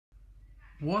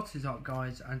What is up,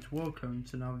 guys, and welcome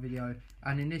to another video.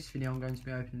 And in this video I'm going to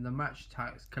be opening the Match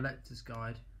Attax Collector's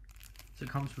Guide. So it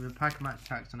comes with a pack of Match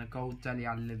Attax and a gold Deli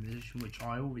Alli limited edition, which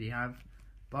I already have,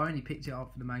 but I only picked it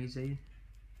up for the magazine.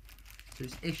 So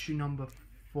it's issue number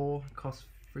 4, costs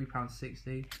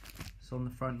 £3.60. So on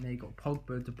the front there you got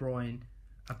Pogba, De Bruyne,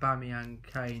 Aubameyang,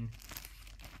 Kane,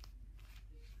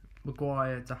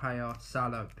 Maguire, De Gea,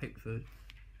 Salah, Pickford.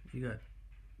 You got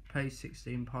page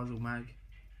 16 puzzle mag,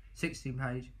 16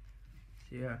 page.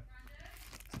 So yeah,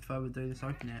 without further ado, let's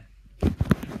open it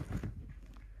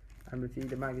and review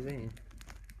the magazine.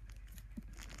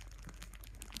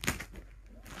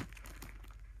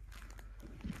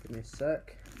 Give me a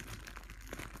sec.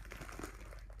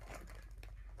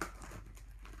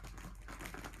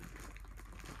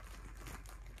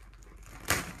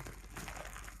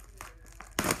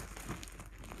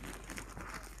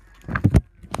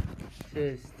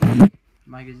 Here's the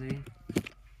magazine.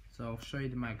 So I'll show you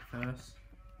the mag first.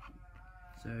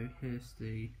 So here's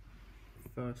the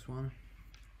first one.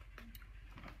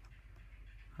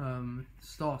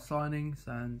 Star signings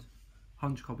and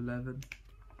 100 Club 11.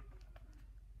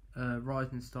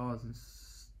 Rising stars and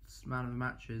man of the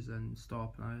matches and star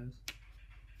players.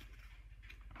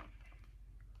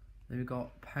 Then we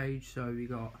got page. So we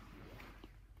got,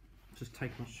 just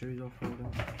take my shoes off. Hold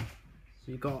on.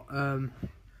 So you got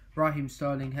Raheem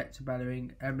Sterling, Hector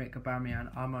Bellerin, Emerick Aubameyang,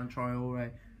 Armand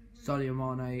Traore, Sadio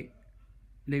Mane,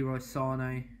 Leroy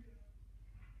Sané,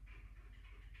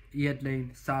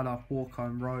 Yedlin, Salah, Walker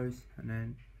and Rose, and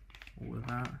then all of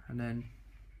that, and then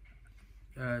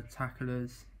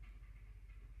tacklers,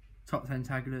 top 10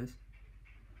 tacklers.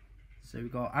 So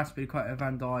we've got Aspilicueta,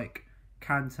 Van Dijk,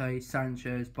 Kante,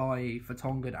 Sanchez, Bailly,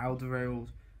 Vertonghen, Alderweireld,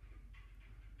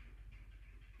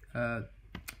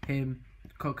 him,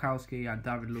 Kokowski and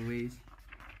David Luiz.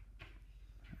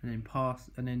 And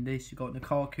then this you got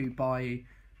Lukaku, Bailly,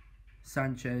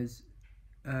 Sanchez,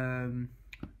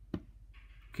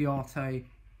 Chiarte,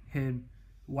 him,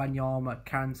 Wanyama,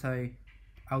 Kante,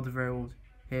 Alderweireld,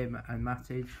 him and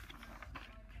Matic.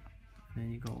 And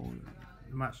then you got all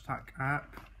the Match Attax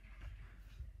app.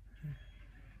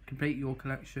 Complete your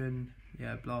collection,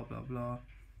 yeah, blah blah blah.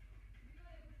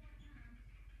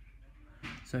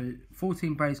 So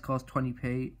 14 base cost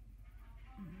 20p,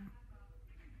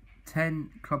 10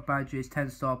 club badges, 10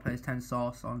 star players, 10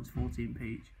 star signs, 14p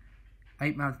each,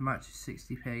 8 man of the matches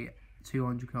 60p,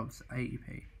 200 clubs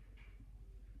 80p.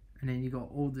 And then you got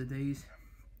all of these,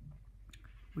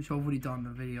 which I've already done the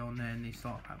video on there in the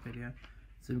start pack video.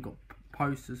 So we've got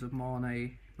posters of Salah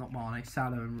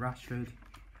and Rashford,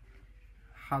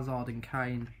 Hazard and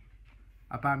Kane,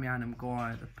 Aubameyang and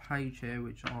Maguire. The page here,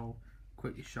 which I'll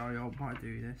quickly show you, I might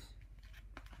do this.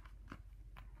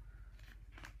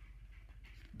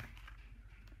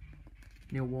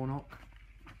 Neil Warnock,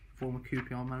 former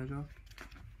QPR manager.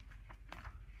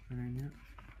 And then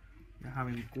you're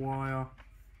having Maguire,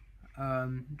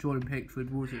 Jordan Pickford,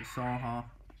 Woodward, Saha.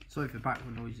 Sorry for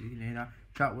background noise, you can hear that.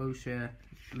 Jack Wilshere,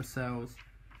 Lascelles,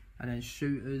 and then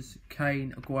shooters: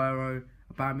 Kane, Aguero,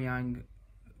 Aubameyang,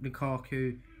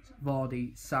 Lukaku,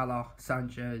 Vardy, Salah,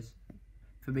 Sanchez,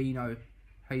 Firmino,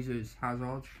 Jesus,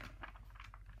 Hazard.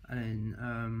 And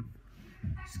then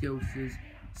skills is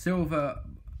Silva,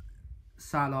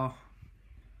 Salah,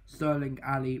 Sterling,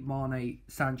 Ali, Mane,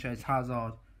 Sanchez,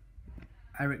 Hazard,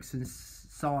 Eriksen,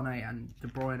 Sane and De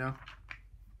Bruyne.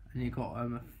 And you got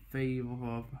a fee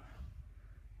of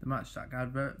the Match Attax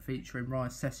advert featuring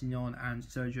Rice, Sessegnon and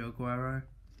Sergio Aguero.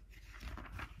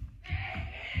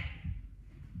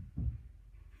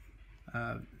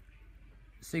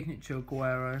 Signature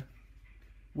Aguero.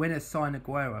 Winner sign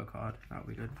Aguero card. That'll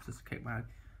be good. Just a kick mag.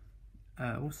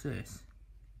 What's this?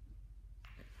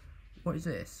 What is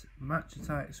this? Match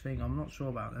Attax thing. I'm not sure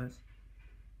about this.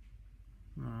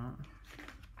 Alright.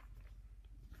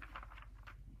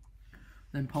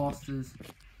 Then pastors.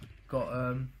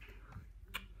 Got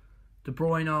De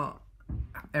Bruyne,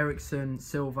 Eriksen,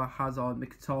 Silva, Hazard,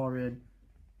 Mkhitaryan,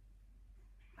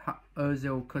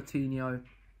 Ozil, Coutinho.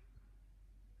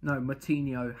 No,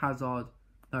 Martinho, Hazard,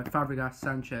 no, Fabregas,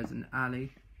 Sanchez and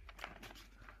Ali.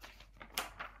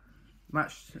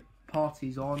 Match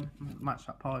parties on, Match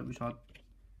that party, which I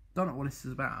don't know what this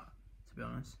is about, to be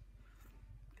honest.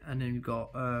 And then you've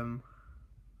got, are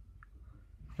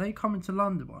they coming to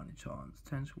London by any chance?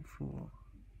 10 till 4.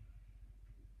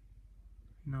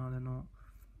 No, they're not.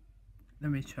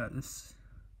 Let me check this.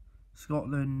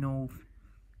 Scotland, North,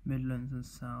 Midlands and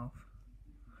South.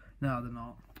 No, they're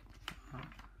not.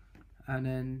 And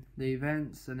then the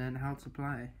events, and then how to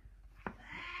play.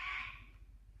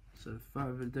 So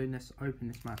further ado, let's open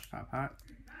this Match Attax pack.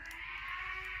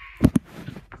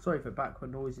 Sorry for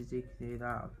background noises, you can hear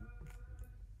that.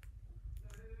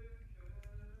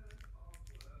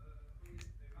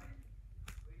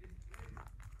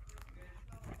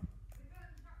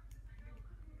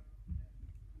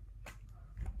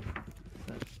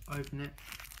 Let's open it.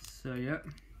 So yeah.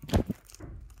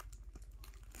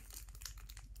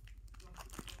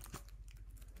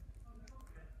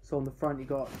 So on the front you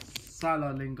got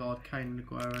Salah, Lingard, Kane and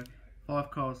Aguero.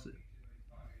 5 cards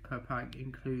per pack,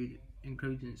 including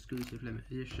exclusive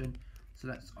limited edition. So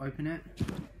let's open it.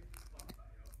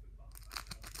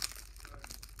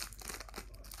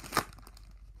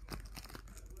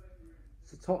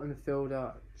 So Tottenham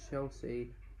midfielder, Chelsea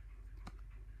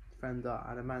defender,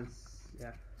 and a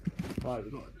yeah. Right,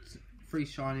 we've got 3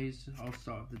 shinies. I'll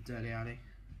start with the Dele Alli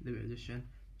limited edition.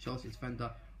 Chelsea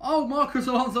defender. Oh, Marcus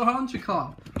Alonso 100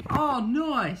 card. Oh,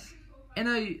 nice. In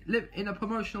a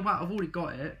promotional pack, I've already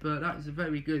got it, but that is a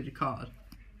very good card.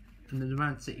 And then the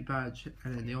Man City badge,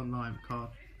 and then the online card,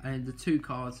 and then the 2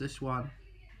 cards, this one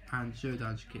and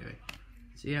Xherdan Shaqiri.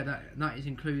 So yeah, that is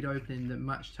include opening the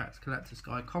Match Tax Collector's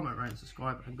Guide. Comment, rate,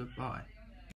 subscribe, and goodbye.